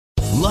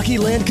Lucky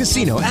Land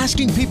Casino,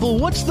 asking people,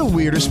 what's the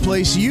weirdest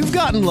place you've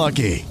gotten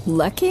lucky?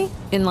 Lucky?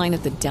 In line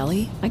at the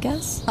deli, I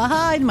guess?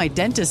 Aha, in my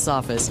dentist's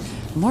office.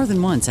 More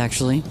than once,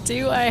 actually.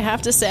 Do I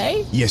have to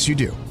say? Yes, you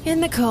do. In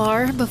the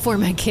car before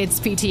my kids'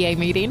 PTA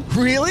meeting.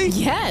 Really?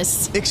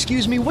 Yes.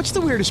 Excuse me, what's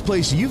the weirdest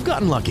place you've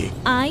gotten lucky?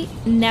 I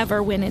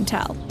never win and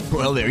tell.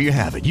 Well, there you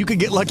have it. You can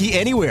get lucky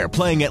anywhere,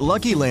 playing at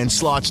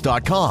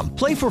LuckyLandSlots.com.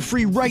 Play for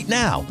free right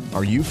now.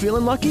 Are you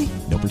feeling lucky?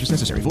 No purchase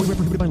necessary. Void where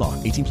prohibited by law.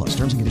 18 plus.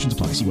 Terms and conditions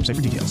apply. See website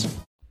for details.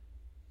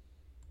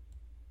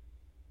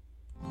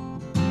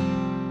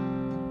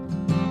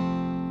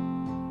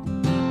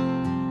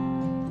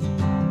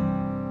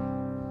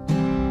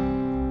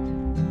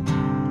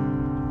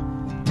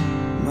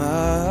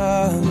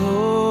 My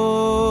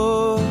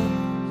Lord,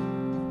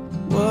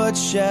 what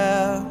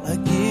shall I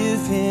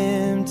give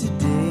him today?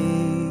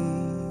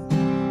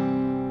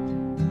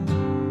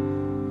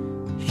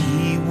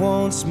 He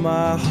wants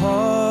my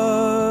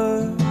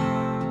heart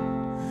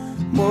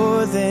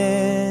more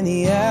than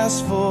he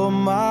asks for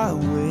my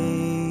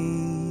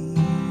wage.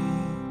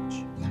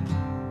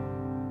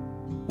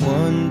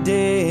 One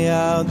day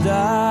I'll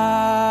die,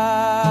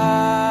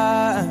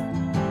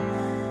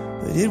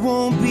 but it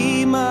won't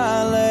be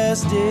my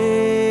last day.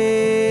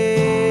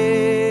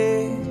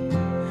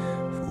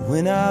 For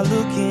when I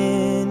look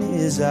in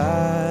his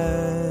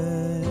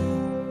eyes,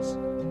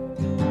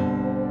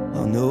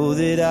 I'll know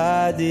that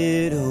I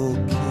did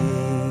okay.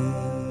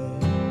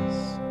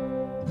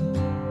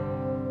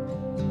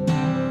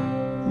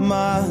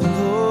 My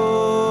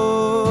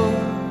Lord,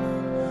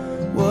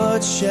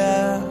 what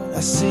shall I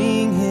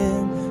sing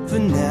him for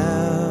now?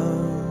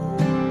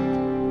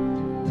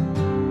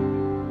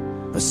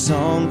 A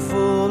song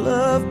full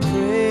of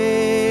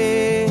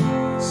praise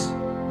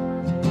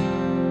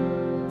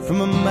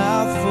from a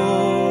mouth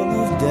full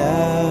of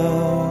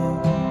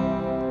doubt.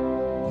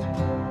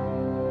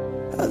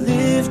 I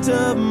lift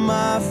up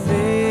my face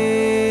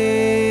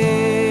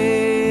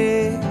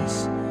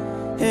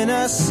and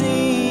I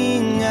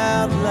sing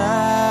out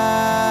loud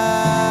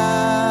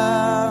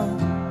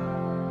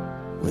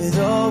with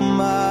all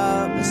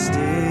my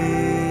mistakes.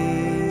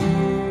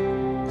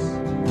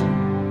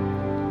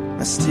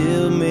 I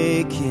still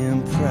make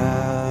him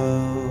proud.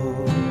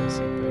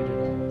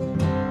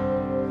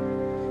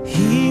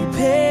 He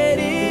paid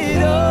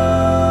it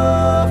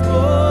all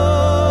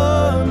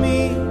for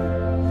me,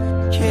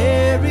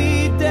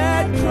 carried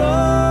that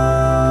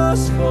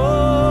cross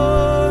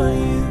for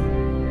you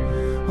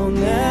on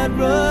that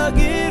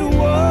rugged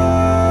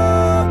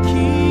walk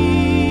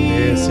he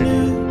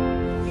knew.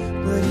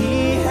 What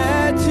he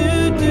had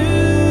to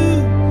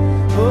do,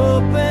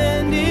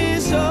 opened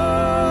his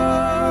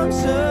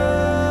arms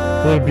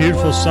up. What a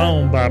beautiful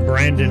song by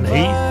Brandon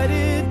Heath.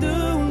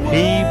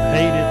 He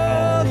paid it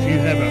all. If you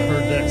haven't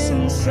heard that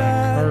song, I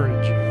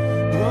encourage you.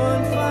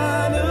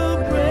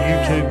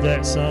 YouTube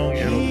that song,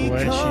 it'll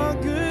bless you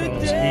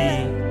because he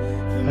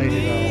paid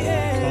it all.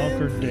 He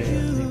conquered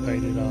death. He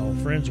paid it all.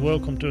 Friends,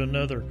 welcome to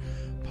another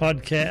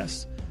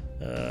podcast.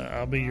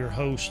 I'll be your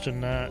host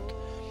tonight,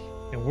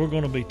 and we're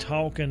going to be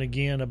talking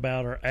again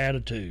about our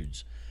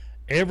attitudes.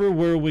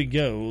 Everywhere we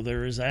go,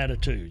 there is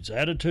attitudes.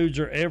 Attitudes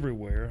are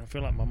everywhere. I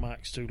feel like my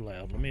mic's too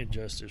loud. Let me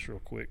adjust this real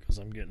quick because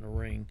I'm getting a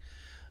ring.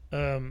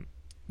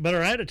 But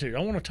our attitude, I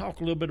want to talk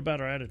a little bit about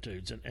our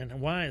attitudes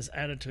and why is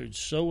attitude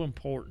so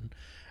important.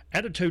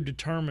 Attitude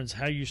determines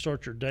how you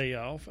start your day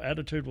off.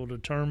 Attitude will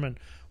determine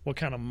what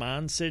kind of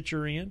mindset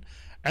you're in.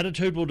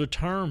 Attitude will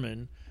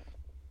determine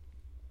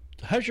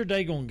how's your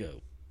day going to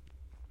go.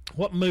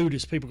 What mood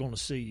is people going to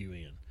see you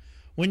in?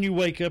 When you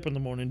wake up in the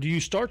morning, do you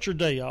start your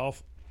day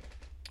off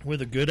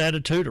with a good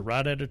attitude, a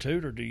right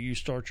attitude, or do you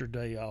start your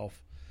day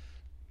off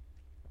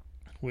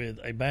with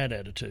a bad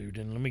attitude?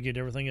 And let me get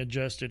everything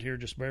adjusted here.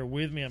 Just bear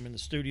with me. I'm in the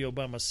studio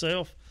by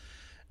myself,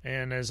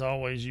 and as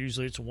always,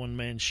 usually it's a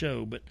one-man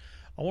show, but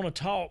I want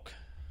to talk,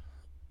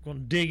 I'm going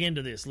to dig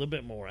into this a little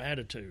bit more.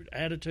 Attitude.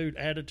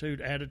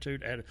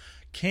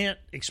 Can't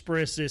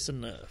express this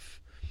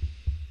enough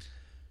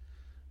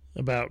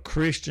about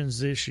Christians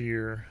this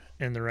year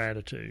and their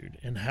attitude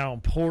and how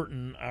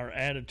important our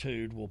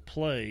attitude will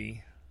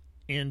play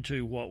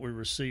into what we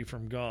receive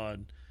from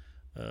God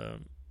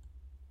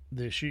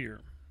this year.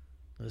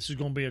 This is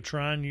going to be a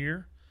trying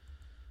year.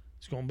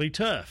 It's going to be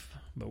tough,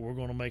 but we're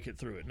going to make it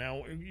through it.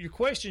 Now, your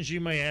questions you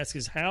may ask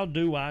is, how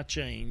do I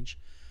change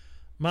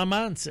my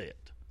mindset?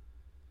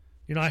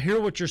 You know, I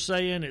hear what you're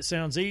saying. It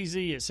sounds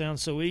easy. It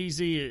sounds so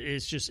easy.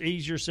 It's just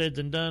easier said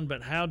than done,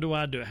 but how do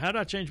I do it? How do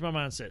I change my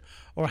mindset?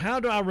 Or how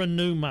do I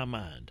renew my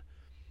mind?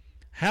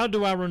 How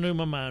do I renew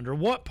my mind? Or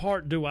what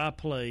part do I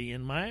play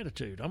in my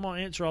attitude? I'm going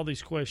to answer all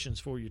these questions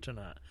for you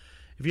tonight.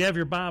 If you have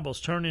your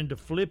Bibles, turn into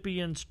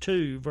Philippians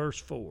 2, verse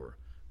 4.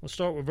 Let's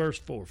start with verse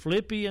 4.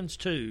 Philippians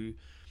 2,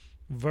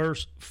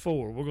 verse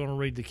 4. We're going to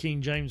read the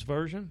King James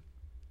Version,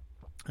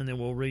 and then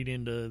we'll read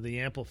into the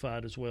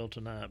Amplified as well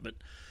tonight. But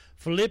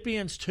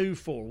Philippians 2,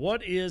 4.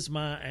 What is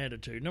my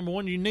attitude? Number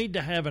one, you need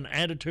to have an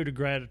attitude of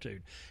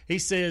gratitude. He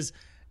says,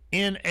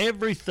 in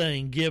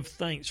everything give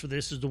thanks, for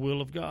this is the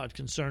will of God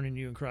concerning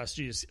you in Christ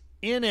Jesus.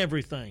 In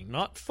everything,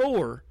 not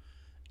for,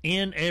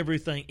 in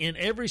everything, in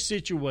every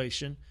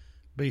situation,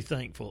 be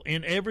thankful.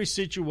 In every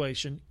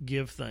situation,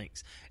 give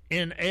thanks.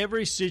 In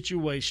every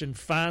situation,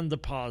 find the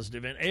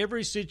positive. In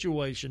every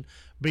situation,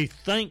 be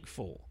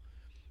thankful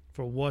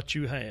for what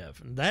you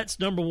have. And that's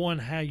number one,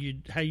 how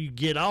you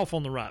get off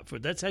on the right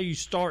foot. That's how you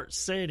start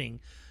setting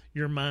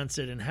your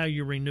mindset and how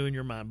you're renewing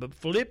your mind. But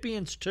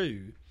Philippians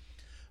 2,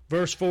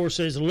 verse 4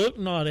 says, "Look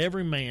not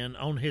every man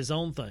on his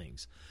own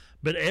things,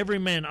 but every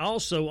man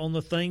also on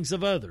the things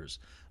of others.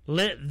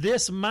 Let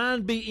this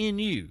mind be in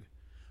you,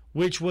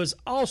 which was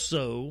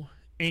also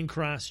in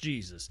Christ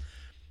Jesus."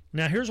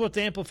 Now here's what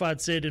the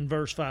Amplified said in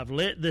verse 5.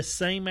 "Let this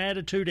same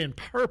attitude and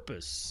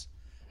purpose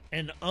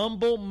and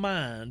humble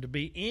mind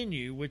be in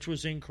you, which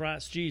was in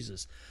Christ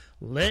Jesus.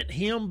 Let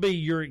him be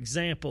your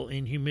example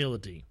in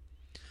humility."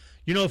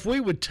 You know, if we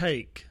would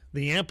take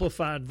the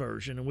Amplified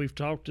version, and we've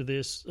talked to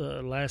this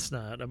last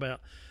night about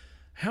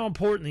how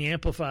important the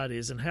Amplified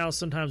is and how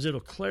sometimes it'll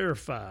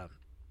clarify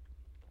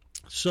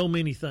so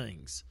many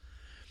things.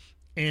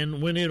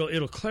 And when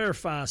it'll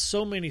clarify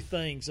so many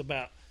things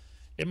about,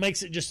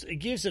 it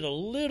gives it a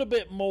little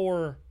bit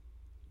more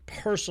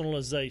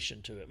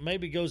personalization to it.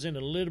 Maybe goes into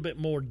a little bit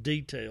more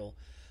detail.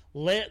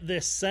 Let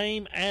this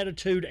same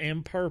attitude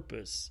and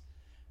purpose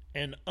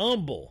and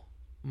humble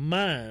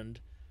mind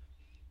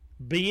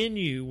be in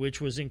you, which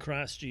was in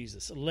Christ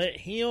Jesus.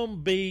 Let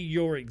him be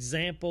your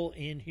example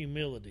in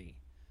humility.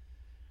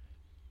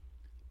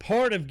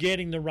 Part of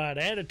getting the right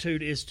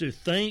attitude is to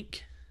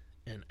think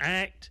and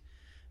act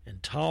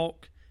and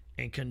talk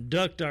and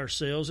conduct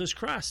ourselves as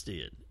Christ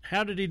did.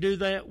 How did he do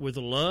that? With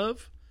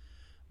love,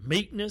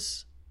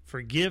 meekness,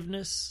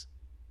 forgiveness,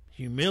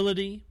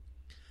 humility.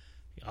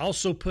 He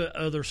also put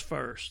others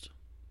first.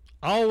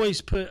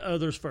 Always put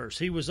others first.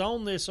 He was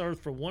on this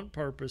earth for one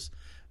purpose.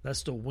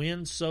 That's to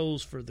win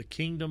souls for the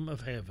kingdom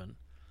of heaven,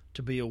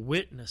 to be a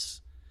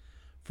witness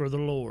for the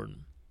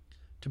Lord,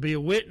 to be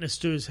a witness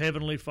to his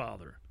heavenly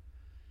Father.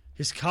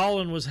 His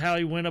calling was how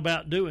he went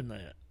about doing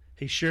that.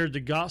 He shared the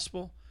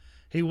gospel.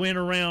 He went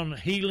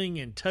around healing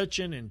and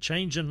touching and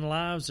changing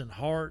lives and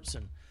hearts,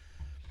 and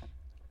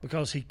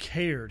because he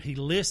cared. He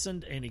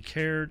listened and he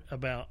cared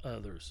about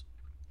others.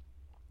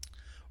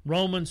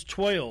 Romans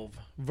 12,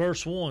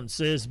 verse 1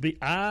 says,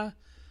 "I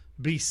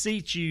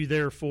beseech you,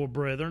 therefore,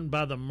 brethren,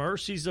 by the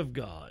mercies of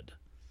God."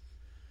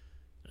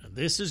 Now,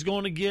 this is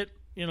going to get,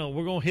 we're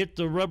going to hit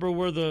the rubber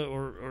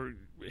or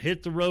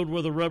hit the road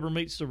where the rubber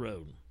meets the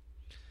road.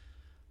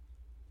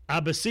 "I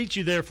beseech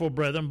you, therefore,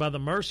 brethren, by the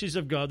mercies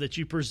of God, that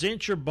you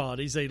present your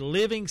bodies a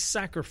living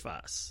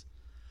sacrifice,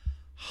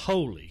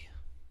 holy."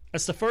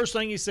 That's the first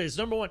thing he says.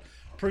 Number one,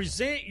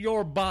 present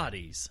your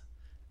bodies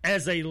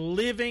as a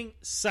living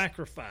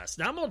sacrifice.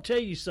 Now, I'm going to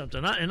tell you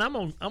something, and I'm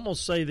going to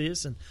say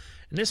this, and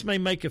this may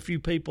make a few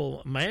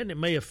people mad, and it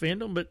may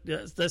offend them, but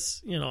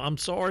that's I'm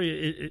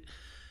sorry.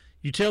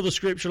 You tell the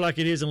Scripture like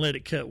it is and let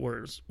it cut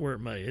where it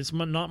may. It's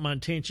not my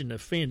intention to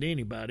offend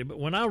anybody, but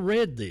when I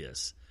read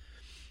this,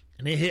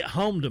 and it hit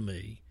home to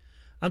me,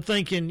 I'm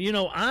thinking,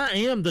 I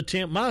am the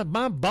temple.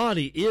 My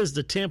body is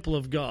the temple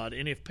of God.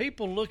 And if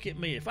people look at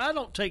me, if I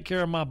don't take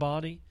care of my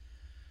body,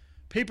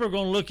 people are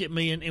going to look at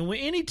me. And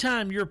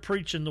anytime you're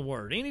preaching the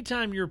word,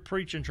 anytime you're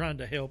preaching trying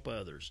to help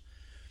others,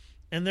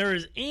 and there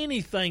is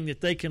anything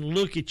that they can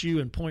look at you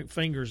and point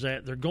fingers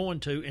at, they're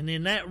going to. And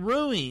then that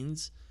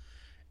ruins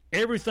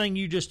everything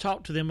you just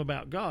talked to them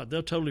about God.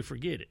 They'll totally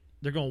forget it.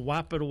 They're going to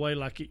wipe it away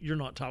like you're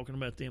not talking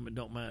about them. It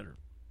don't matter.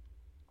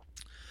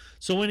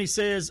 So when he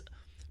says,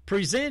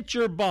 present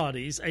your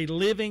bodies a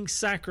living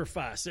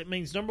sacrifice, it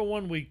means, number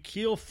one, we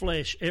kill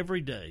flesh every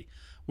day.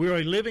 We're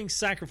a living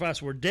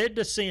sacrifice. We're dead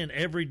to sin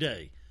every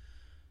day.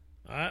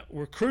 All right?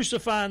 We're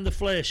crucifying the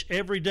flesh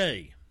every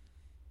day.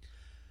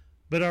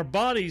 But our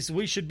bodies,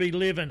 we should be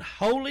living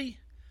holy,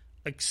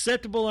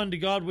 acceptable unto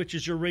God, which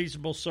is your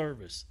reasonable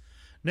service.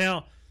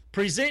 Now,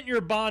 present your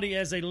body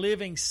as a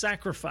living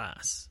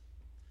sacrifice,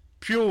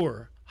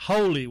 pure,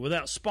 holy,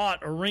 without spot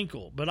or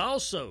wrinkle, but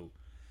also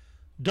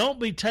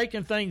don't be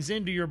taking things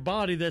into your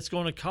body that's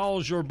going to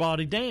cause your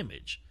body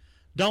damage.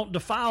 Don't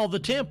defile the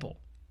temple.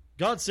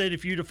 God said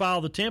if you defile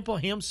the temple,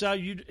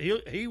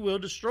 he will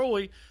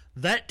destroy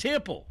that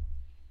temple.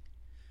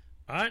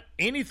 All right?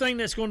 Anything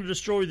that's going to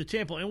destroy the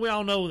temple, and we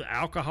all know that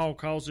alcohol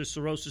causes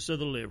cirrhosis of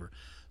the liver.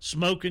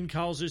 Smoking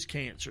causes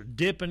cancer.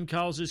 Dipping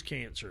causes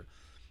cancer.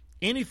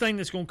 Anything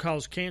that's going to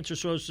cause cancer,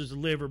 cirrhosis of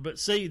the liver. But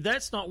see,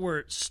 that's not where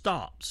it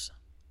stops.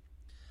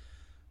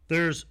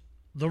 There's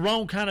the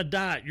wrong kind of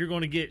diet, you're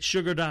going to get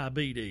sugar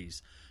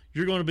diabetes.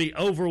 You're going to be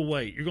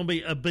overweight. You're going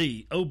to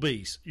be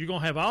obese. You're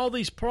going to have all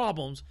these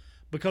problems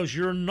because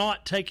you're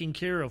not taking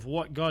care of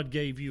what God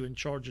gave you in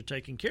charge of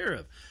taking care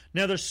of.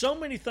 Now, there's so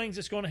many things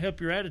that's going to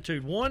help your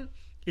attitude. One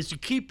is to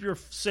keep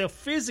yourself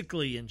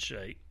physically in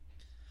shape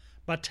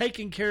by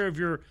taking care of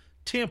your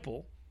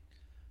temple.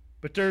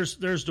 But there's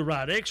the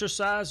right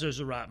exercise. There's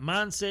the right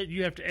mindset.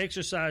 You have to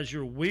exercise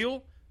your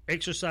will,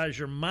 exercise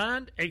your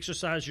mind,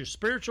 exercise your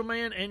spiritual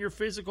man and your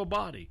physical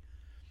body.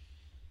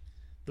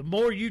 The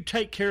more you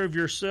take care of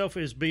yourself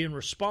as being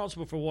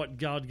responsible for what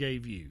God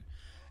gave you.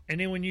 And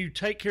then when you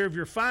take care of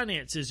your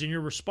finances and you're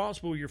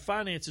responsible with your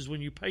finances,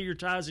 when you pay your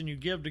tithes and you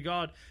give to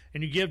God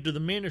and you give to the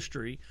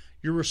ministry,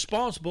 you're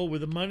responsible with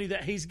the money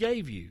that He's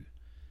gave you.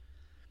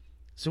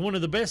 So one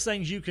of the best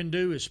things you can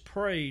do is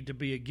pray to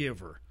be a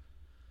giver.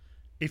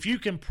 If you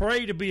can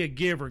pray to be a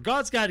giver,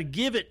 God's got to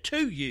give it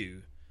to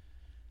you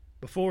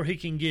before He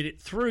can get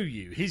it through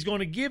you. He's going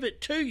to give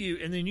it to you,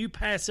 and then you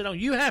pass it on.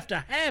 You have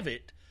to have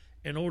it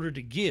in order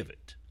to give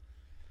it.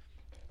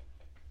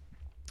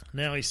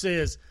 Now He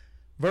says,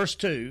 verse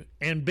 2,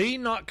 and be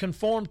not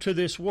conformed to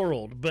this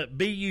world, but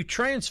be you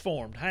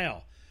transformed.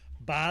 How?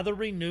 By the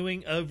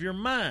renewing of your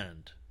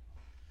mind,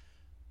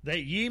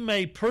 that ye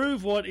may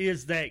prove what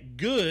is that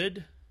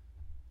good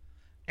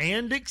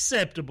and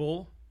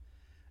acceptable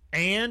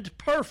and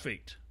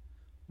perfect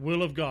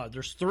will of God.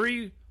 There's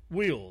 3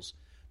 wills.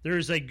 There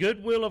is a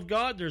good will of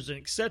God, there's an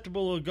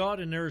acceptable will of God,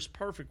 and there is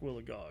perfect will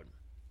of God.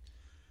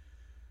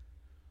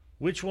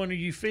 Which one are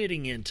you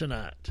fitting in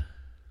tonight?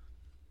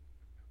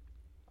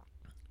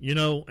 You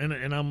know,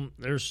 and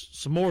there's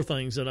some more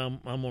things that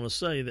I'm going to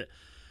say, that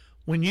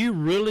when you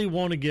really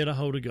want to get a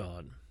hold of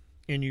God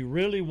and you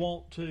really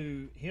want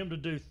Him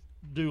to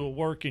do a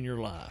work in your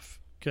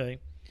life, okay,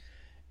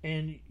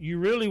 and you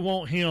really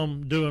want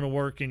Him doing a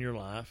work in your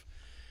life,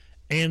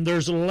 and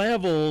there's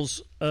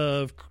levels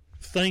of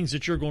things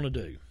that you're going to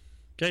do.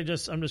 Okay,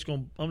 I'm just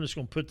going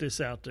to put this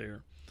out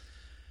there.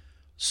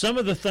 Some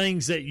of the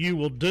things that you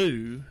will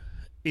do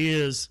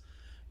is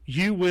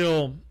you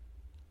will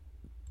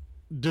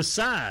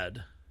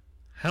decide,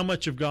 how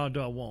much of God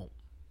do I want?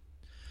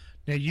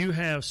 Now, you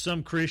have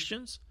some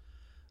Christians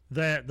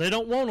that they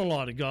don't want a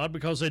lot of God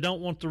because they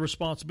don't want the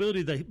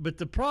responsibility. But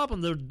the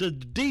problem, the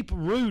deep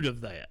root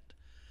of that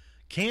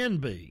can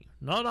be,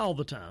 not all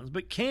the times,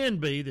 but can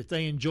be that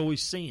they enjoy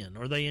sin,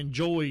 or they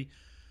enjoy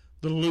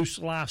the loose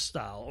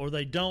lifestyle, or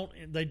they don't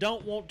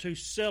want to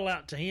sell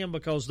out to Him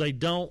because they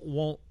don't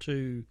want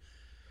to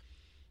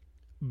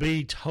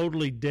be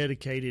totally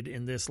dedicated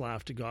in this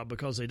life to God,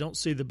 because they don't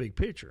see the big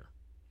picture.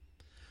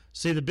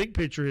 See, the big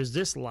picture is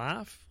this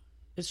life,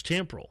 it's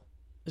temporal.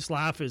 This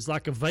life is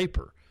like a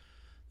vapor.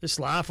 This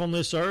life on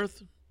this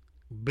earth,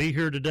 be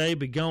here today,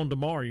 be gone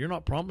tomorrow. You're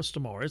not promised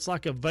tomorrow. It's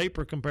like a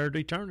vapor compared to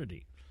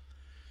eternity.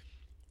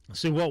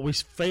 See, what we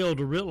fail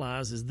to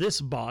realize is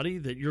this body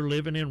that you're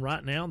living in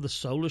right now, the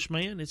soulish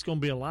man, it's going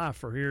to be alive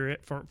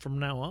from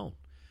now on.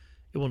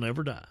 It will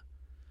never die.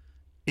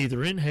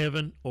 Either in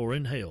heaven or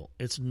in hell.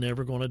 It's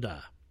never going to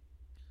die.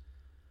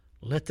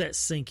 Let that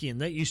sink in.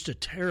 That used to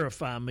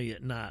terrify me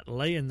at night,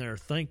 laying there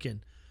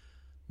thinking,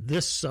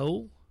 this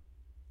soul,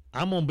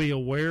 I'm going to be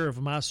aware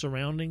of my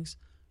surroundings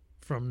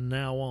from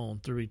now on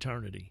through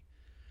eternity.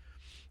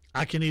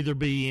 I can either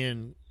be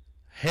in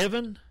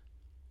heaven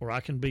or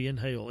I can be in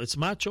hell. It's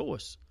my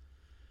choice.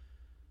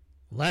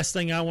 Last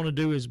thing I want to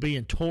do is be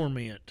in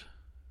torment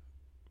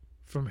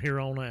from here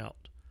on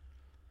out.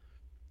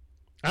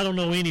 I don't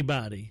know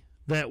anybody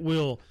that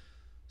will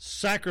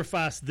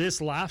sacrifice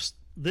this life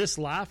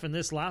and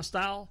this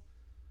lifestyle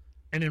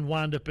and then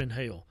wind up in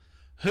hell.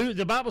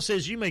 The Bible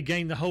says you may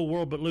gain the whole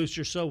world but lose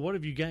your soul. What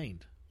have you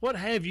gained? What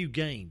have you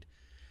gained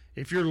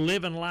if you're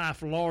living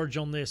life large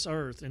on this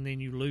earth and then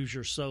you lose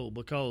your soul?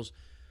 Because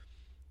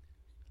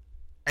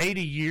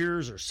 80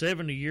 years or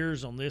 70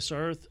 years on this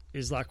earth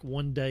is like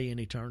one day in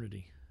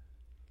eternity.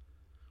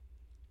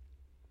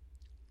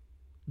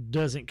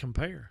 Doesn't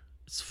compare.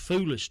 It's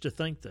foolish to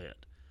think that.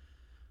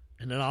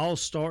 And it all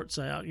starts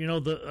out,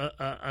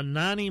 a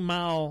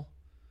 90-mile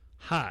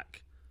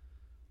hike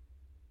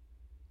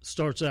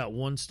starts out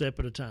one step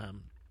at a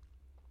time.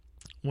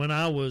 When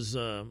I was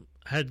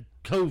had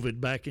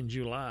COVID back in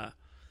July,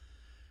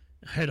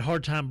 I had a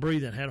hard time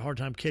breathing, had a hard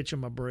time catching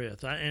my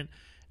breath. I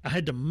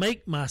had to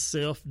make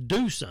myself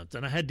do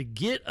something. I had to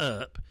get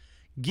up,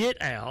 get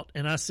out,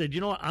 and I said,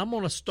 you know what, I'm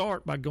going to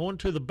start by going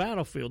to the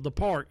battlefield, the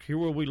park here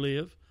where we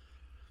live.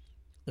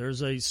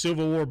 There's a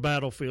Civil War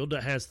battlefield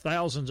that has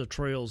thousands of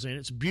trails in it.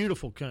 It's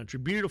beautiful country,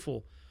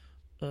 beautiful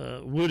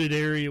wooded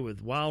area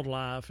with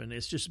wildlife, and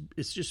it's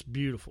just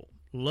beautiful.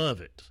 Love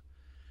it.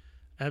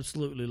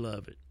 Absolutely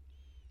love it.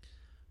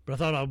 But I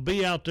thought I'll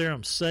be out there.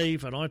 I'm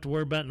safe. I don't have to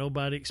worry about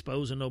nobody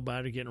exposing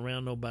nobody, getting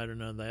around nobody, or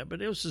none of that.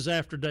 But it was just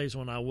after days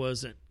when I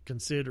wasn't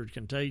considered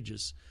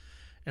contagious.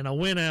 And I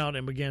went out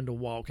and began to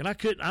walk. And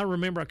I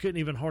remember I couldn't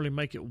even hardly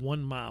make it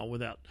 1 mile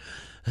without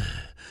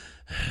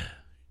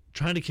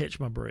trying to catch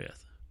my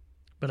breath.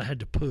 But I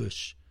had to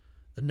push.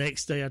 The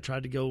next day I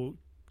tried to go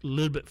a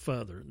little bit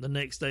further. The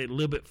next day a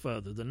little bit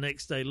further. The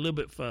next day a little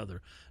bit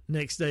further.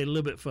 Next day a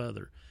little bit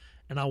further.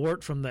 And I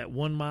worked from that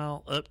 1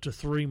 mile up to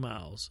 3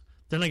 miles.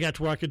 Then I got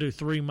to where I could do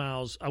 3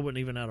 miles. I wasn't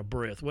even out of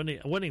breath. I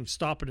wasn't even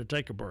stopping to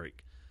take a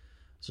break.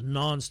 It's a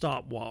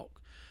nonstop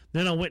walk.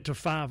 Then I went to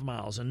 5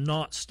 miles and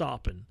not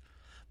stopping.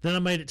 Then I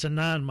made it to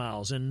 9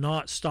 miles and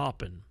not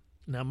stopping.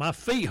 Now, my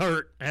feet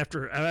hurt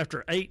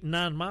after 8 and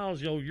 9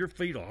 miles. Your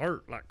feet will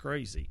hurt like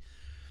crazy.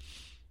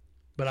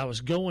 But I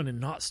was going and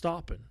not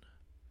stopping.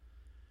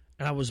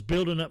 And I was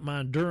building up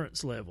my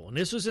endurance level. And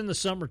this was in the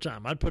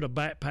summertime. I'd put a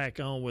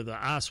backpack on with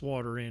ice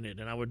water in it,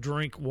 and I would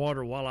drink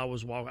water while I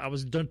was walking. I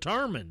was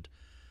determined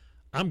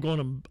I'm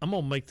going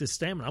to make this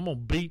stamina. I'm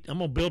going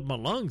to build my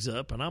lungs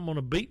up, and I'm going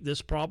to beat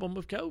this problem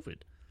of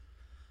COVID.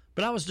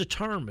 But I was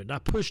determined. I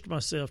pushed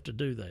myself to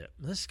do that.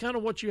 That's kind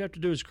of what you have to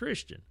do as a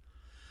Christian.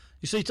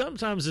 You see,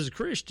 sometimes as a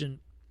Christian,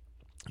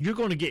 you're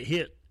going to get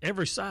hit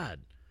every side.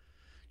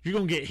 You're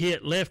going to get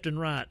hit left and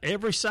right.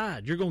 Every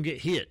side, you're going to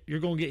get hit. You're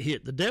going to get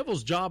hit. The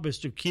devil's job is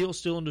to kill,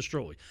 steal, and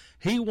destroy.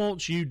 He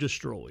wants you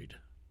destroyed.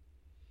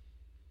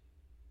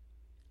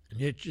 And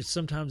yet,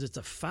 sometimes it's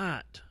a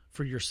fight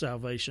for your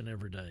salvation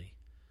every day.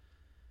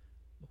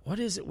 What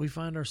is it we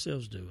find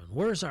ourselves doing?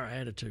 Where's our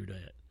attitude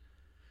at?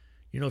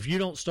 You know, if you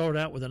don't start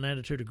out with an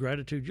attitude of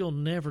gratitude, you'll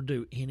never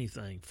do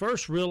anything.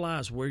 First,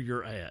 realize where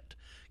you're at.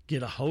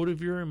 Get a hold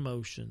of your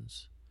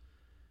emotions.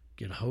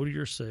 Get a hold of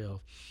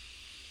yourself.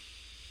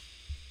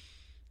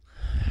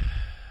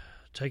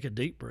 Take a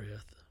deep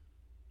breath.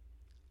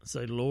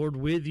 Say, Lord,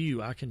 with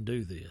you, I can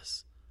do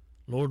this.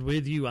 Lord,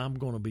 with you, I'm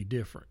going to be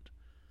different.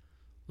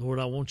 Lord,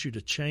 I want you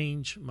to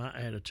change my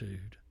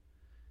attitude.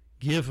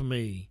 Give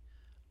me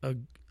a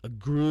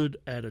good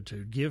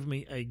attitude. Give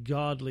me a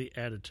godly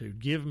attitude.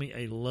 Give me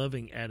a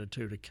loving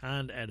attitude, a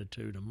kind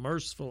attitude, a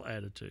merciful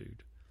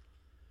attitude.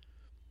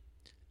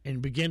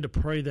 And begin to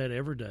pray that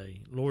every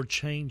day. Lord,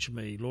 change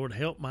me. Lord,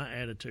 help my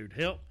attitude.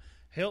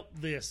 Help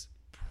this.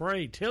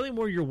 Pray. Tell him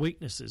where your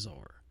weaknesses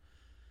are.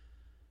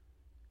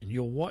 And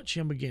you'll watch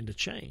him begin to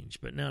change.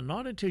 But now,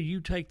 not until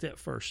you take that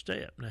first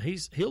step. Now,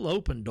 he'll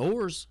open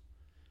doors,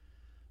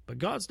 but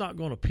God's not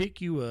going to pick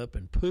you up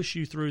and push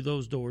you through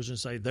those doors and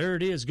say, there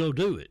it is, go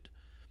do it.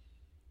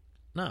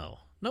 No,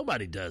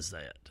 nobody does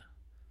that.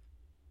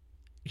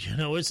 You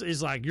know, it's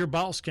like your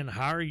boss can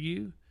hire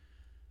you.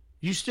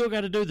 You still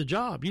got to do the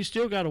job. You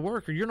still got to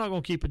work, or you're not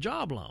going to keep a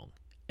job long.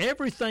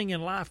 Everything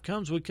in life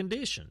comes with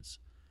conditions.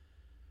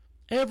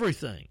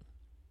 Everything.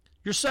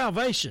 Your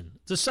salvation,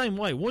 the same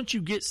way. Once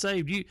you get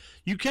saved,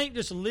 you can't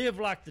just live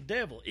like the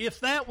devil. If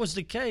that was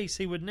the case,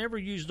 he would never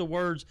use the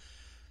words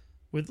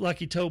like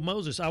he told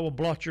Moses, I will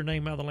blot your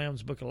name out of the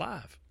Lamb's Book of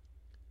Life.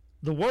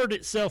 The word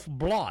itself,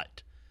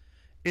 blot,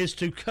 is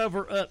to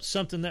cover up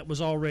something that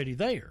was already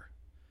there.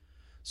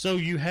 So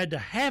you had to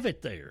have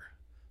it there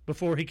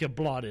before he could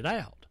blot it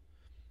out.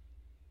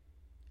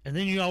 And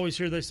then you always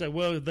hear they say,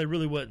 well, they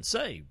really wasn't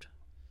saved.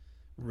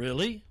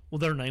 Really? Well,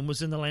 their name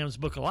was in the Lamb's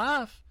Book of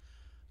Life.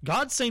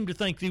 God seemed to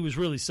think he was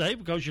really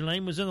saved because your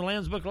name was in the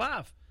Lamb's Book of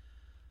Life.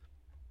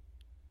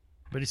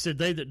 But he said,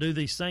 they that do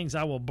these things,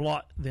 I will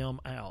blot them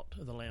out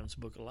of the Lamb's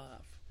Book of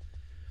Life.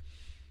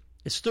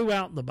 It's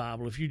throughout the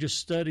Bible if you just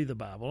study the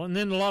Bible. And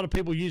then a lot of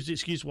people use the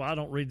excuse, well, I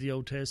don't read the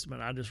Old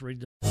Testament, I just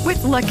read the...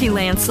 With Lucky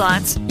Land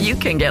Slots, you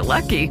can get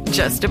lucky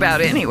just about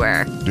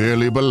anywhere.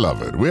 Dearly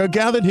beloved, we are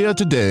gathered here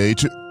today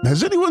to...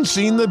 Has anyone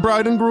seen the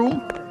bride and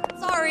groom?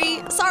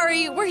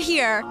 Sorry, we're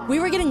here. We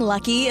were getting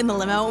lucky in the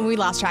limo and we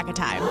lost track of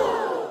time.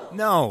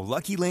 No,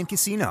 Lucky Land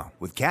Casino,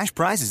 with cash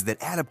prizes that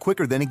add up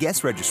quicker than a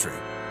guest registry.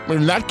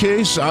 In that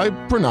case, I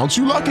pronounce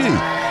you lucky.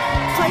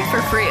 Play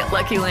for free at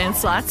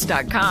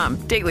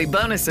LuckyLandSlots.com. Daily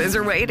bonuses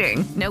are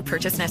waiting. No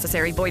purchase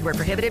necessary. Void where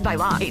prohibited by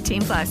law.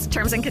 18+.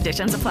 Terms and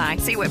conditions apply.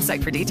 See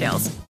website for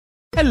details.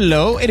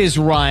 Hello, it is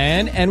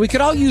Ryan, and we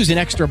could all use an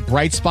extra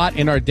bright spot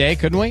in our day,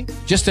 couldn't we?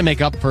 Just to make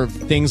up for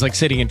things like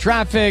sitting in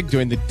traffic,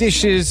 doing the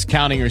dishes,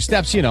 counting your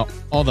steps, you know,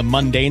 all the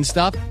mundane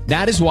stuff.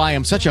 That is why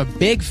I'm such a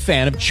big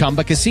fan of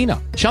Chumba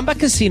Casino. Chumba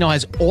Casino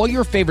has all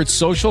your favorite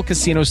social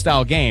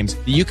casino-style games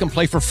that you can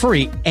play for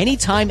free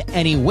anytime,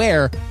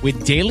 anywhere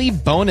with daily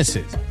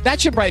bonuses. That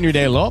should brighten your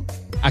day a little.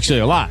 Actually,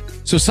 a lot.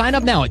 So sign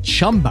up now at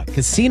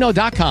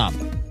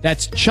ChumbaCasino.com.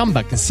 That's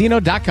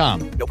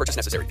ChumbaCasino.com. No purchase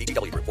necessary.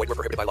 VGW Group. Void where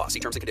prohibited by law. See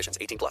terms and conditions.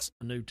 18+.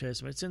 The New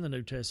Testament. It's in the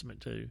New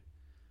Testament too.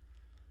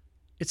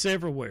 It's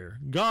everywhere.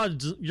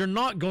 You're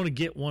not going to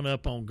get one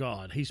up on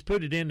God. He's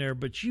put it in there,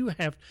 but you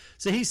have.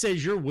 See, he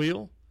says your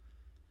will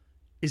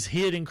is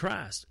hid in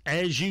Christ.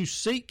 As you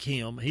seek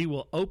him, he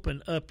will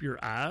open up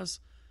your eyes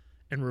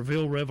and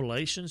reveal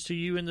revelations to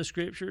you in the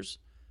Scriptures.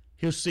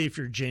 He'll see if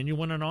you're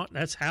genuine or not.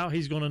 That's how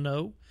he's going to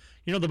know.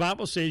 You know, the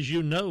Bible says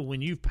you know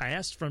when you've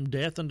passed from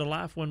death unto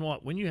life when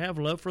what? When you have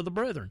love for the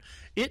brethren.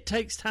 It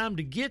takes time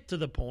to get to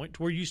the point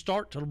where you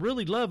start to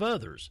really love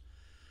others.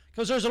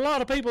 Because there's a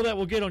lot of people that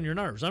will get on your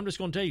nerves. I'm just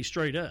going to tell you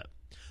straight up.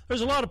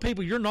 There's a lot of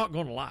people you're not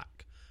going to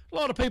like. A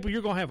lot of people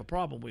you're going to have a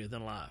problem with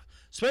in life.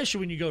 Especially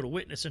when you go to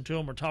witnessing to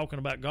them or talking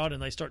about God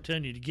and they start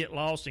telling you to get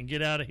lost and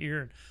get out of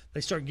here. And they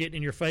start getting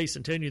in your face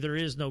and telling you there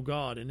is no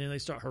God. And then they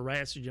start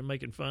harassing you and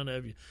making fun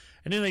of you.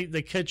 And then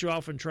they cut you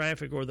off in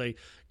traffic, or they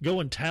go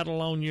and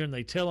tattle on you and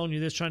they tell on you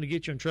this, trying to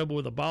get you in trouble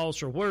with a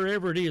boss or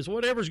wherever it is,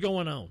 whatever's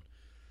going on.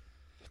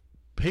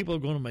 People are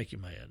going to make you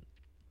mad.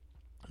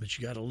 But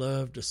you got to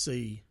love to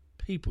see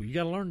people. You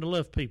got to learn to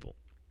love people.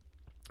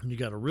 And you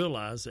got to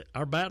realize that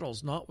our battle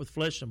is not with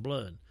flesh and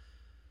blood.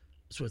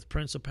 It's with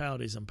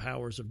principalities and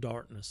powers of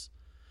darkness.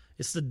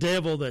 It's the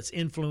devil that's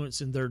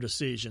influencing their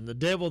decision, the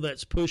devil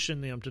that's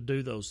pushing them to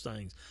do those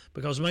things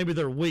because maybe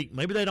they're weak.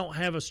 Maybe they don't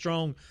have a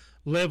strong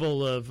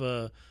level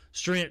of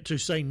strength to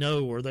say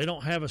no, or they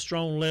don't have a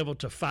strong level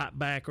to fight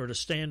back or to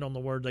stand on the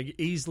word. They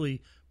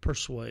easily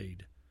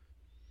persuade.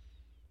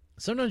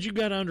 Sometimes you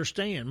got to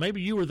understand,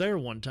 maybe you were there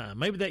one time.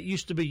 Maybe that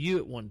used to be you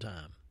at one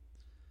time.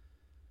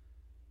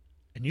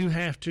 And you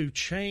have to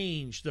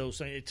change those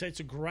things. It's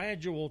a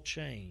gradual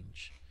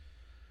change.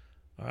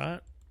 All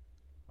right?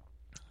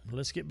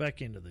 Let's get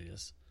back into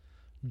this.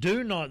 The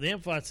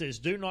Amplified says,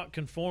 do not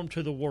conform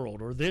to the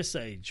world or this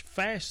age,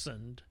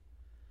 fashioned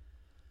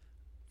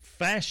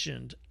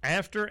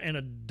after and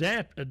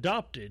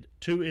adopted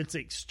to its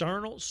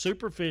external,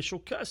 superficial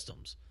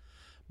customs.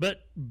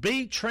 But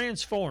be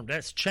transformed.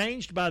 That's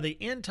changed by the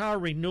entire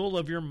renewal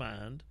of your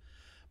mind,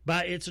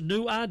 by its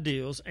new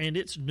ideals and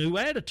its new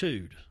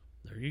attitude.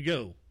 There you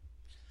go.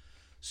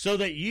 So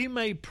that you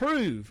may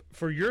prove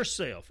for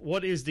yourself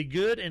what is the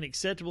good and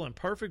acceptable and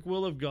perfect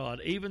will of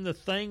God, even the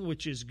thing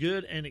which is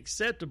good and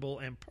acceptable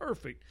and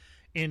perfect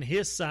in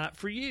His sight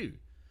for you.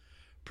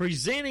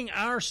 Presenting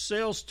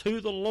ourselves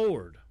to the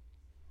Lord.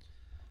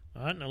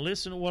 All right, now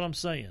listen to what I'm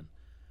saying.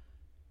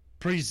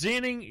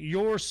 Presenting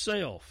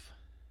yourself.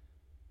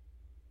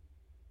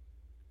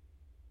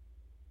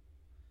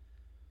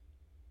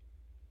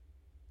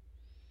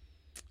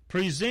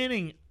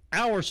 Presenting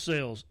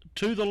ourselves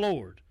to the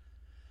Lord,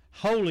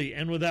 holy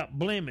and without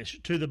blemish,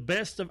 to the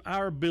best of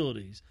our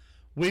abilities.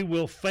 We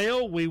will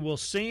fail, we will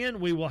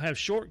sin, we will have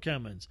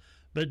shortcomings,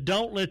 but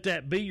don't let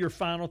that be your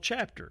final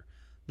chapter.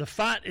 The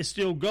fight is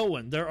still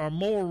going. There are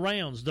more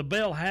rounds. The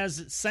bell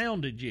hasn't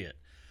sounded yet.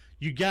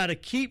 You got to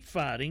keep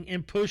fighting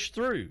and push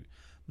through.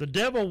 The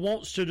devil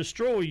wants to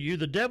destroy you.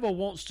 The devil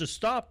wants to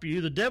stop you.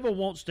 The devil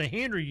wants to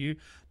hinder you.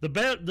 The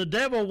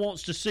devil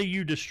wants to see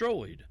you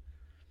destroyed.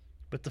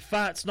 But the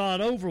fight's not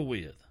over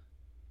with.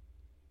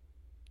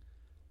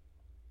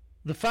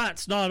 The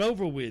fight's not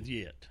over with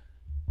yet.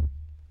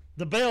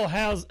 The bell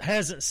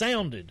hasn't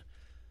sounded.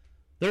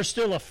 There's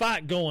still a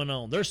fight going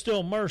on. There's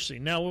still mercy.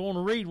 Now we want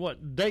to read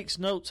what Dake's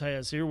Notes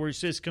has here, where he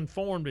says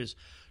conformed is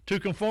to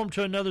conform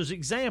to another's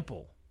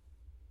example.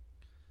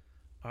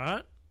 All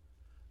right?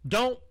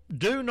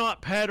 Do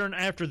not pattern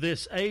after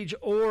this age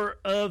or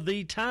of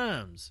the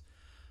times.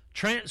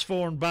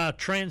 Transformed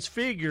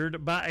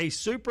transfigured by a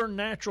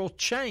supernatural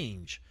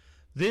change.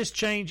 This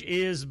change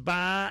is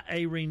by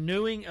a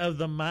renewing of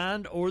the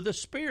mind or the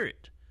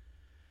spirit.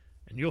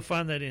 And you'll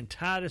find that in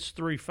Titus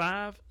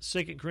 3:5,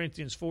 2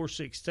 Corinthians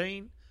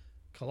 4:16,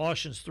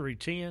 Colossians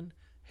 3:10,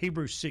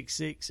 Hebrews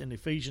 6:6, and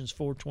Ephesians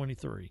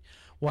 4:23.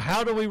 Well,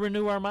 how do we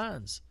renew our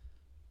minds?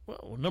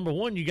 Well, number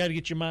one, you got to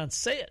get your mind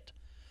set.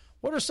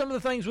 What are some of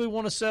the things we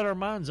want to set our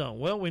minds on?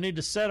 Well, we need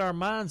to set our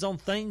minds on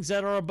things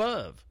that are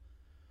above.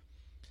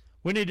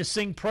 We need to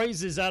sing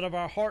praises out of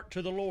our heart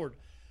to the Lord.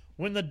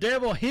 When the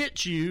devil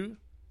hits you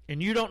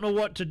and you don't know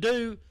what to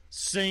do,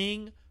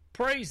 sing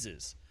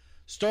praises.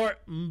 Start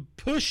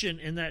pushing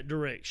in that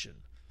direction.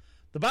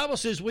 The Bible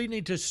says we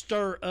need to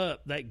stir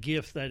up that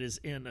gift that is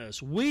in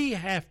us. We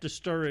have to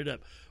stir it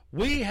up.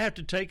 We have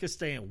to take a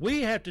stand.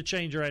 We have to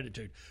change our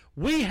attitude.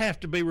 We have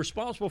to be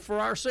responsible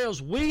for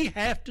ourselves. We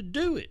have to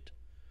do it.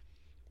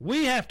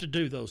 We have to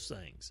do those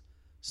things.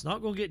 It's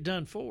not going to get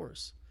done for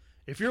us.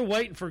 If you're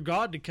waiting for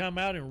God to come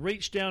out and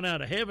reach down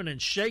out of heaven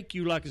and shake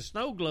you like a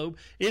snow globe,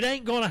 it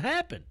ain't going to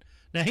happen.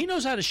 Now, He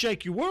knows how to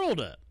shake your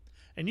world up,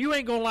 and you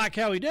ain't going to like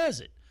how He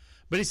does it.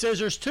 But He says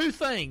there's two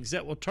things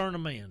that will turn a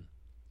man.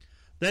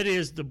 That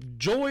is the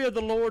joy of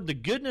the Lord, the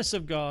goodness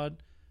of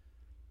God,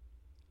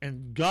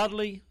 and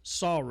godly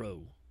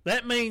sorrow.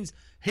 That means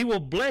He will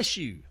bless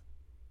you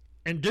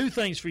and do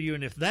things for you.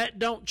 And if that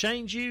don't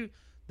change you,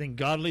 then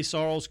godly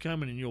sorrow's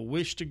coming, and you'll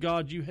wish to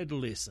God you had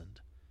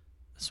listened.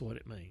 That's what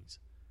it means.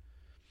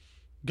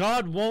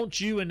 God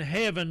wants you in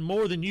heaven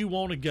more than you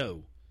want to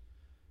go.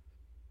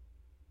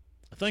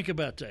 Think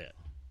about that.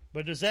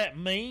 But does that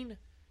mean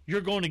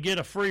you're going to get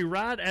a free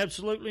ride?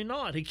 Absolutely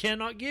not. He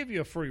cannot give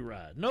you a free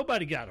ride.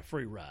 Nobody got a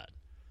free ride.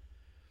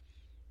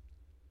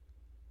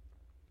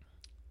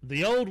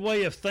 The old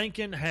way of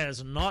thinking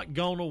has not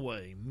gone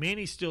away.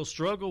 Many still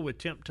struggle with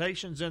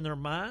temptations in their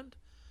mind,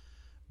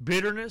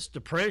 bitterness,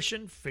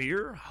 depression,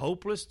 fear,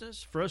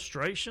 hopelessness,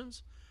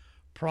 frustrations,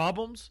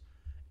 problems,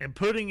 and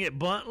putting it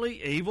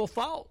bluntly, evil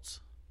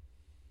thoughts.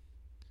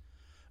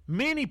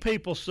 Many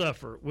people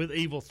suffer with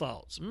evil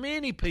thoughts.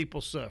 Many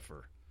people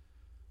suffer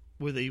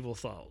with evil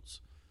thoughts.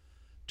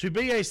 To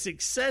be a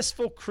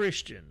successful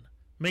Christian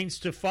means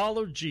to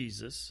follow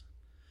Jesus,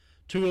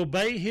 to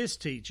obey His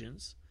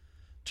teachings,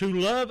 to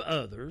love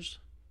others,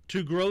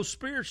 to grow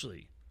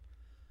spiritually.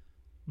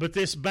 But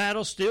this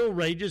battle still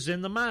rages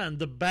in the mind.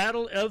 The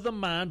battle of the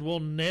mind will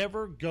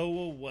never go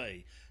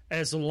away.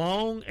 As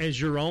long as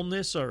you're on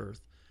this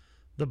earth,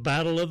 the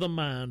battle of the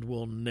mind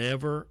will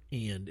never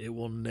end. It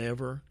will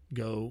never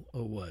go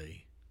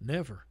away.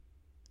 Never.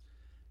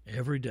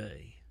 Every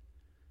day.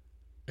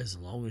 As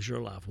long as you're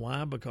alive.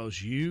 Why?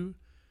 Because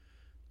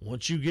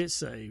once you get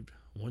saved,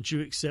 once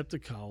you accept the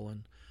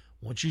calling,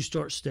 once you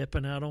start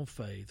stepping out on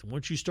faith,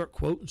 once you start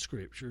quoting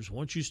scriptures,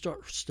 once you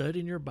start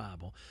studying your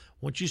Bible,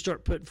 once you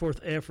start putting forth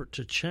effort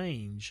to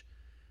change,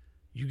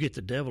 you get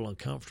the devil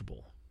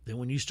uncomfortable. Then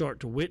when you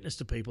start to witness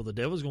to people, the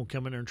devil's going to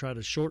come in there and try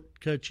to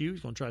shortcut you.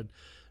 He's going to try to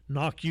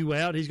knock you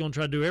out. He's going to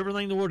try to do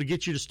everything in the world to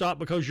get you to stop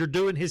because you're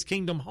doing his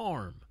kingdom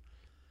harm.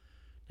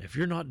 If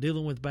you're not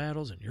dealing with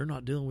battles and you're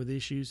not dealing with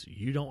issues,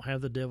 you don't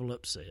have the devil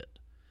upset.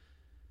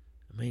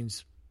 It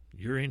means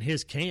you're in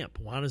his camp.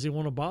 Why does he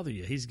want to bother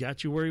you? He's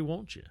got you where he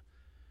wants you.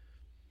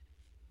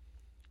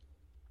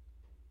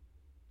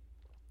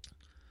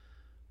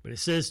 But it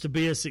says to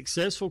be a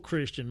successful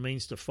Christian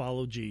means to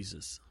follow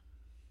Jesus,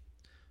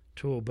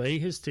 to obey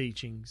his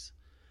teachings,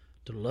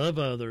 to love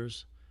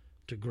others,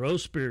 to grow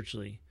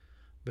spiritually,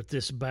 but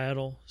this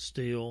battle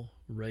still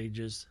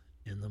rages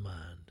in the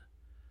mind.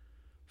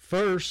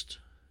 First,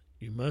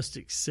 you must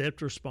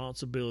accept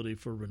responsibility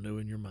for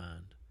renewing your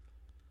mind.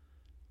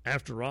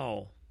 After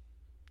all,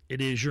 it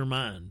is your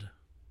mind.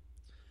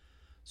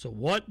 So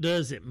what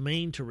does it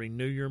mean to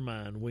renew your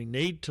mind? We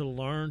need to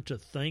learn to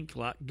think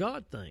like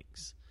God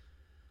thinks.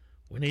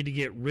 We need to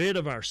get rid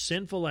of our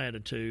sinful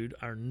attitude,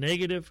 our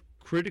negative,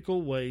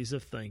 critical ways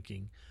of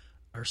thinking,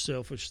 our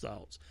selfish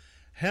thoughts.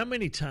 How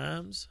many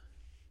times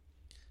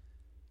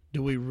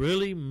do we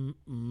really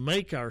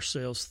make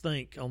ourselves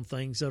think on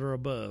things that are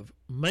above?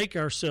 Make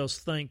ourselves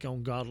think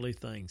on godly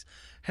things?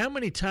 How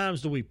many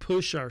times do we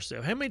push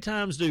ourselves? How many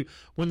times do,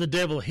 when the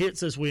devil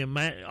hits us, we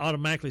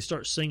automatically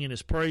start singing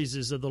his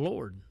praises of the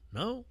Lord?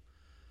 No.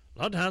 A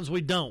lot of times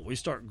we don't. We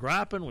start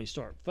griping, we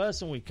start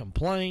fussing, we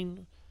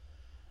complain.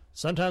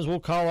 Sometimes we'll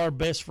call our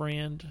best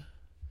friend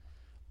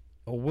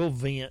or we'll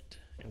vent,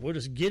 and we'll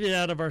just get it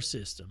out of our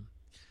system.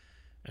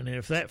 And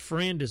if that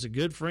friend is a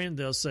good friend,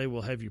 they'll say,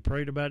 well, have you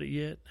prayed about it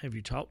yet? Have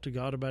you talked to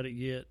God about it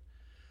yet?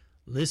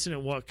 Listen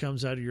at what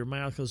comes out of your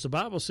mouth, because the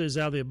Bible says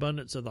out of the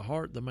abundance of the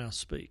heart, the mouth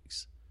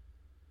speaks.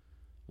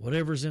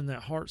 Whatever's in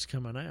that heart's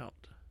coming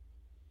out.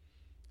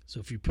 So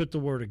if you put the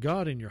Word of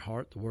God in your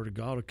heart, the Word of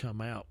God will come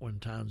out when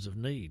times of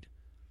need.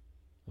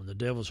 When the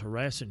devil's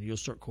harassing you, you'll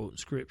start quoting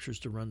scriptures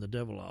to run the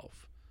devil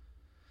off.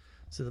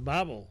 So the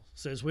Bible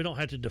says we don't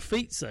have to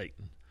defeat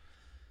Satan.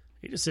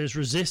 It just says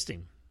resist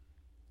him.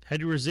 How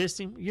do you resist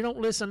him? You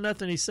don't listen to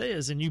nothing he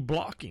says, and you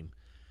block him.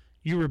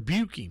 You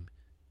rebuke him.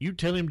 You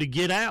tell him to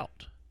get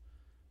out.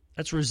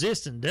 That's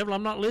resisting. Devil,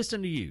 I'm not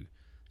listening to you.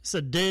 It's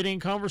a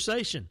dead-end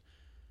conversation.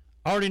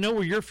 I already know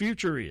where your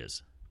future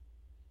is.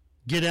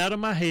 Get out of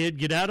my head.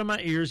 Get out of my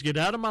ears. Get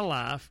out of my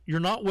life. You're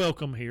not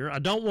welcome here. I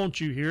don't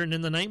want you here. And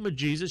in the name of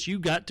Jesus, you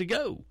got to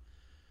go.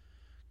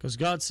 Because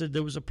God said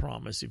there was a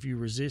promise. If you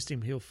resist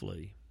him, he'll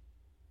flee.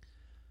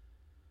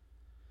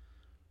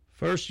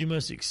 First, you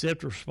must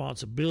accept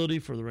responsibility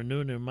for the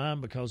renewing of your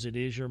mind because it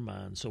is your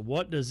mind. So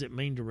what does it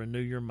mean to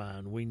renew your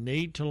mind? We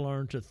need to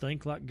learn to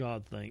think like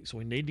God thinks.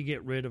 We need to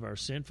get rid of our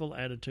sinful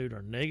attitude,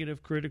 our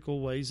negative,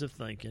 critical ways of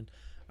thinking,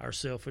 our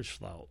selfish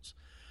thoughts.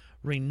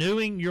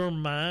 Renewing your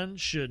mind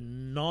should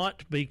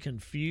not be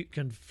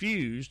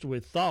confused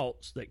with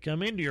thoughts that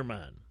come into your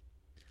mind.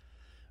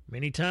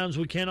 Many times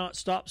we cannot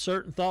stop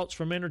certain thoughts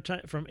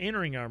from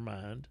entering our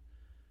mind,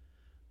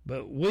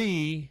 but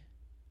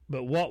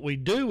what we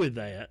do with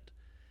that,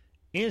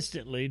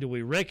 instantly do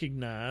we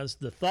recognize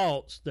the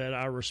thoughts that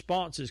our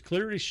responses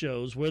clearly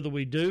shows whether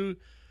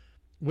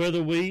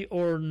we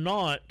or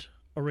not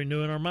are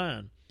renewing our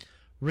mind.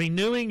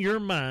 Renewing your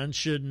mind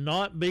should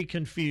not be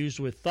confused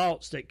with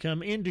thoughts that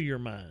come into your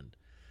mind.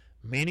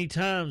 Many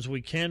times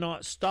we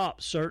cannot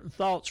stop certain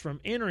thoughts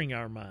from entering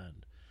our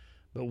mind,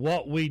 but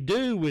what we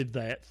do with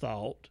that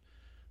thought,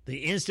 the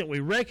instant we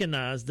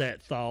recognize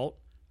that thought,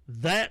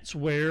 that's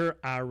where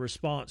our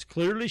response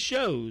clearly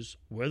shows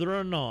whether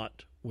or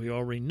not we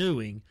are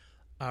renewing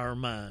our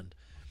mind.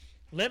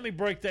 Let me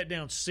break that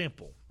down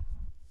simple.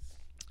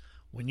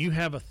 When you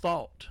have a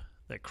thought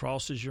that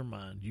crosses your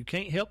mind, you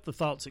can't help the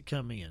thoughts that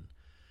come in,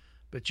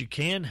 but you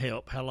can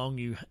help how long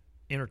you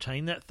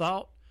entertain that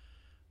thought.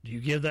 Do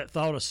you give that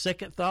thought a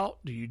second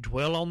thought? Do you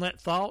dwell on that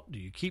thought? Do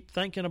you keep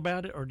thinking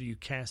about it, or do you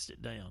cast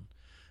it down?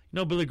 You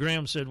know, Billy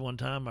Graham said one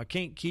time, I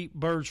can't keep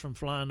birds from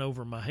flying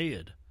over my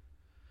head,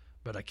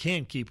 but I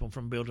can keep them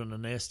from building a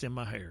nest in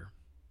my hair.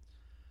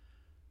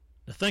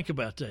 Now think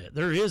about that.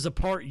 There is a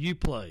part you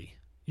play.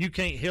 You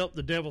can't help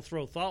the devil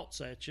throw thoughts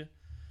at you.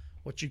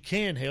 What you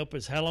can help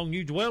is how long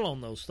you dwell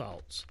on those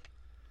thoughts.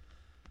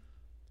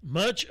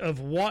 Much of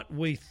what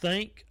we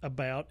think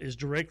about is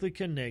directly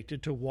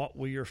connected to what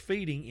we are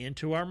feeding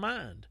into our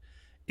mind.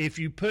 If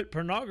you put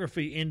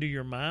pornography into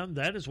your mind,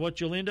 that is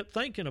what you'll end up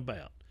thinking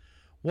about.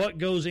 What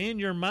goes in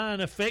your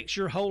mind affects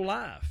your whole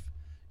life.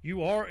 You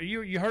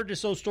heard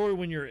this old story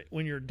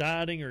when you're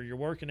dieting or you're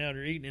working out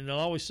or eating, and they'll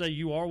always say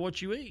you are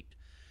what you eat.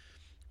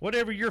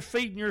 Whatever you're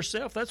feeding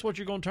yourself, that's what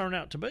you're going to turn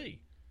out to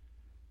be.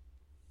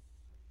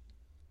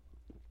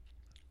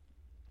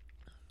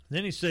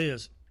 Then he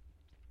says,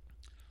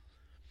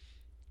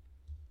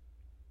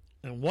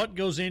 and what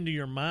goes into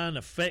your mind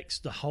affects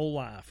the whole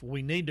life.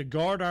 We need to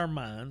guard our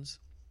minds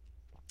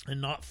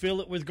and not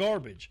fill it with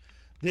garbage.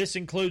 This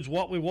includes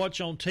what we watch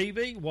on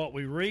TV, what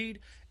we read,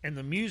 and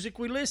the music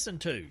we listen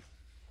to.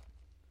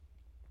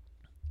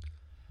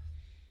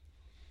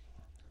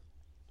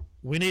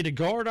 We need to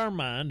guard our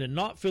mind and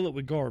not fill it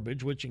with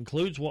garbage, which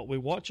includes what we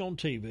watch on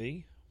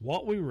TV,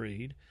 what we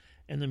read,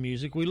 and the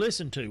music we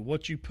listen to.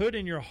 What you put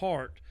in your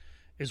heart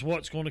is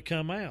what's going to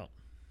come out.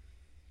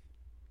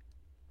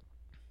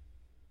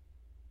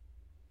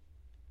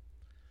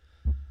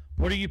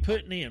 What are you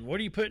putting in? What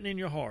are you putting in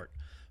your heart?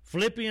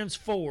 Philippians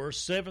 4,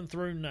 7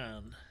 through 9.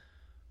 And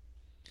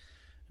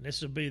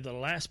this will be the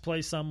last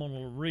place I'm going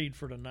to read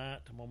for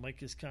tonight. I'm going to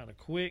make this kind of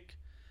quick.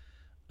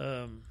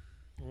 We're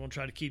going to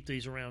try to keep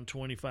these around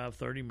 25,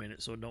 30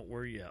 minutes, so don't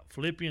wear you out.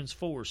 Philippians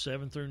 4,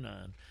 7 through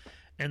 9.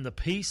 And the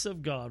peace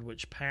of God,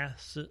 which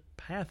passes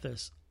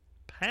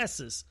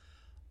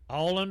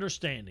all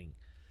understanding,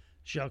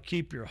 shall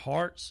keep your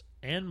hearts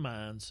and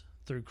minds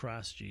through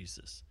Christ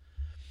Jesus.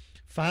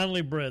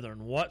 Finally,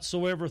 brethren,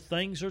 whatsoever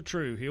things are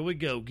true, here we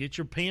go, get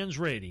your pens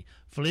ready.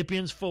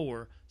 Philippians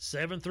 4,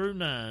 7 through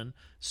 9,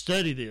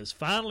 study this.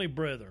 Finally,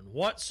 brethren,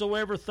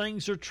 whatsoever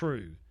things are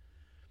true,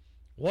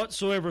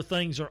 whatsoever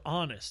things are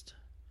honest,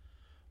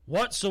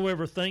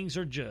 whatsoever things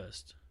are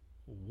just,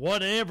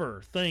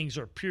 whatever things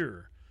are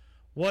pure,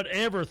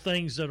 whatever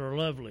things that are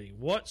lovely,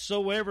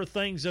 whatsoever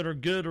things that are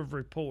good of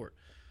report,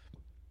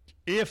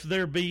 if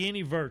there be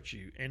any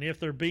virtue, and if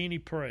there be any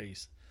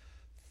praise,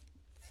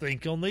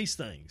 think on these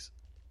things.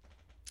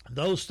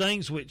 Those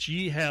things which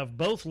ye have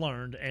both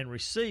learned and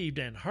received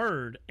and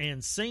heard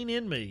and seen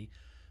in me,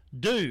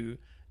 do,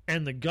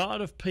 and the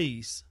God of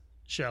peace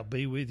shall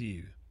be with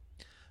you.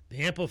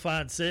 The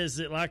Amplified says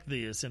it like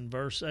this in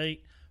verse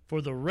 8,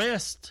 For the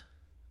rest,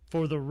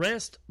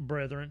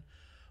 brethren,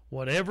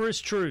 whatever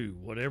is true,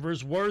 whatever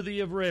is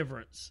worthy of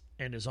reverence,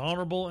 and is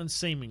honorable and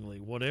seemingly,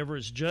 whatever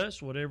is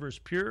just, whatever is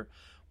pure,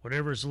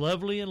 whatever is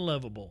lovely and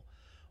lovable,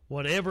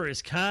 whatever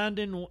is kind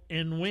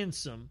and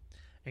winsome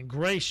and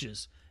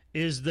gracious,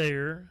 if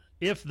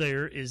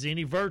there is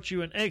any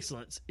virtue and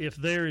excellence, if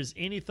there is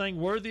anything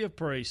worthy of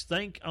praise,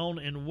 think on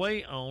and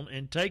weigh on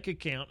and take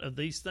account of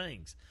these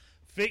things.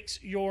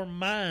 Fix your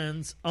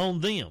minds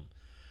on them.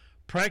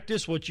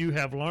 Practice what you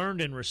have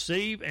learned and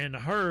received and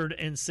heard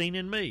and seen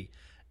in me,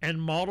 and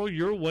model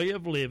your way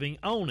of living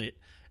on it,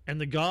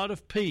 and the God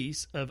of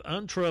peace, of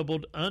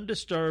untroubled,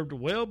 undisturbed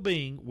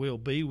well-being will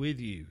be with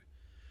you.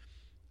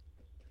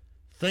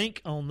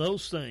 Think on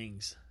those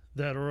things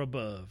that are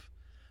above,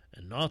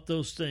 and not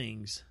those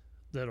things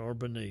that are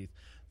beneath.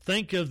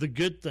 Think of the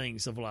good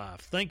things of life.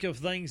 Think of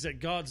things that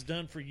God's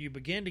done for you.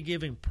 Begin to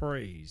give Him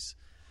praise.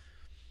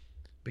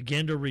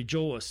 Begin to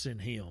rejoice in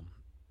Him.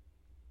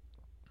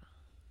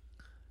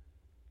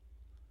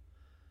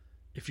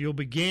 If you'll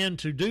begin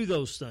to do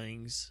those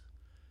things,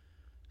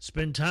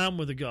 spend time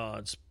with the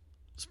gods,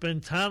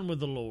 spend time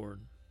with the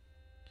Lord,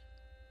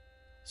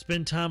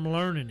 spend time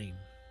learning Him,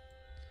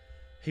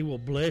 He will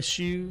bless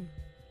you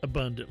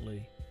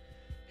abundantly.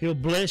 He'll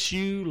bless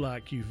you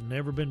like you've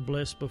never been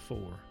blessed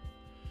before.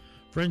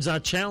 Friends, I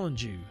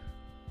challenge you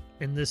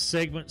in this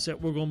segments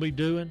that we're going to be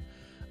doing,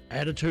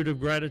 attitude of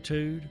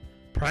gratitude,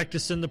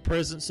 practicing the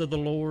presence of the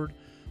Lord,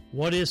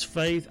 what is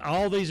faith,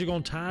 all these are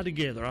going to tie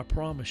together. I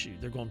promise you,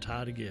 they're going to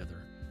tie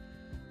together.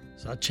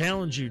 So I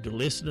challenge you to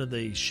listen to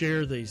these,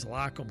 share these,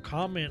 like them,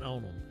 comment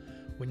on them.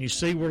 When you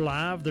see we're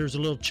live, there's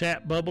a little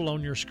chat bubble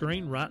on your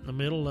screen right in the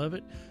middle of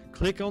it.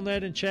 Click on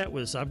that and chat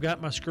with us. I've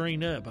got my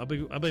screen up. I'll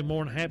be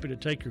more than happy to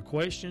take your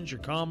questions, your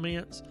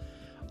comments,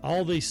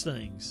 all these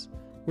things.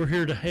 We're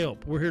here to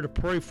help. We're here to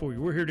pray for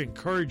you. We're here to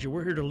encourage you.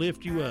 We're here to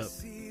lift you up.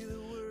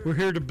 We're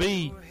here to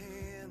be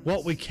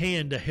what we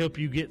can to help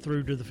you get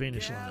through to the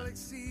finish line.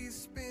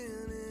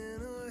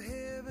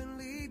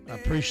 I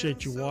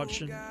appreciate you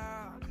watching.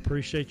 I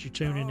appreciate you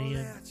tuning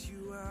in.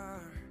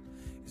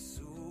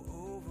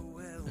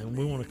 And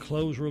we want to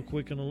close real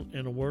quick in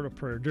a word of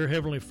prayer. Dear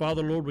Heavenly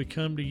Father, Lord, we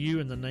come to you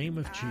in the name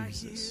of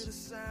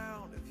Jesus.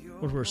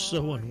 Lord, we're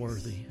so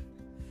unworthy.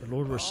 But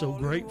Lord, we're so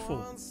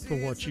grateful for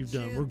what you've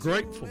done. We're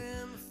grateful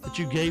that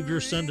you gave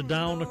your Son to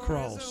die on the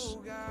cross.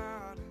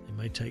 He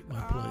may take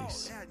my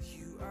place.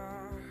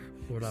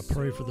 Lord, I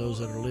pray for those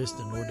that are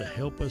listening, Lord, to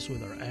help us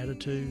with our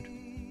attitude.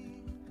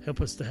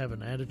 Help us to have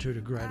an attitude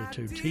of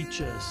gratitude. Teach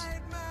us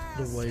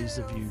the ways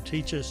of you.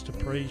 Teach us to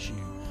praise you.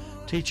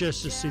 Teach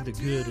us to see the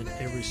good in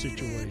every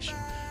situation.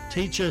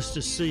 Teach us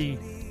to see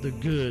the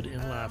good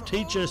in life.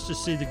 Teach us to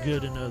see the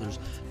good in others.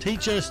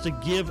 Teach us to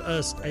give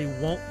us a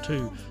want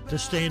to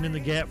stand in the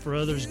gap for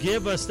others.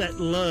 Give us that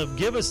love.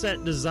 Give us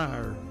that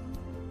desire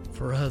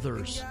for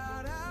others.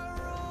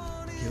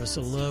 Give us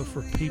a love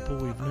for people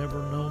we've never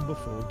known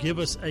before. Give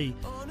us a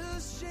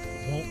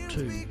want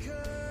to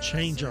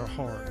change our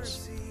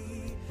hearts.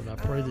 Lord,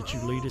 I pray that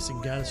you lead us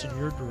and guide us in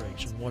your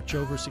direction. Watch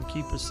over us and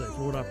keep us safe.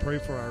 Lord, I pray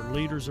for our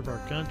leaders of our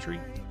country.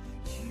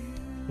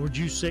 Lord,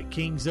 you set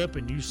kings up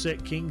and you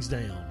set kings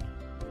down.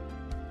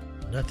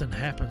 Nothing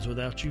happens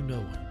without you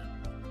knowing.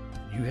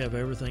 You have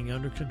everything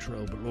under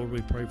control. But Lord,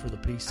 we pray for the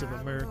peace of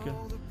America.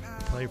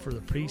 We pray for the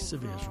peace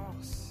of Israel.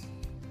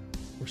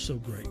 We're so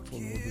grateful,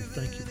 Lord. We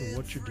thank you for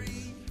what you're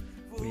doing.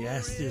 We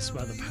ask this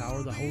by the power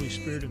of the Holy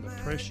Spirit in the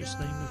precious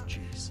name of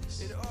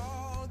Jesus.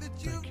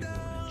 Thank you,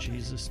 Lord, in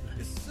Jesus'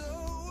 name.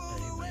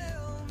 Amen.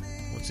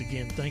 Once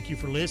again, thank you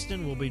for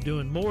listening. We'll be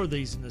doing more of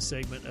these in the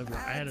segment of our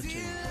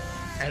attitude.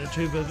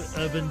 Attitude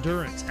of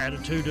endurance.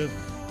 Attitude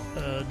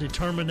of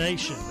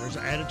determination. There's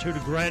an attitude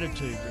of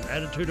gratitude. There's an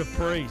attitude of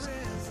praise.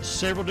 There's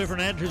several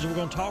different attitudes we're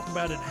going to talk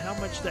about and how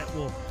much that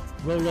will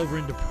roll over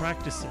into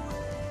practicing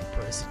the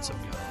presence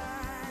of God.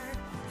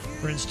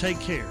 Friends, take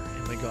care,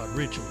 and may God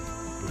richly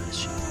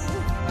bless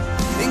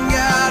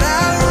you.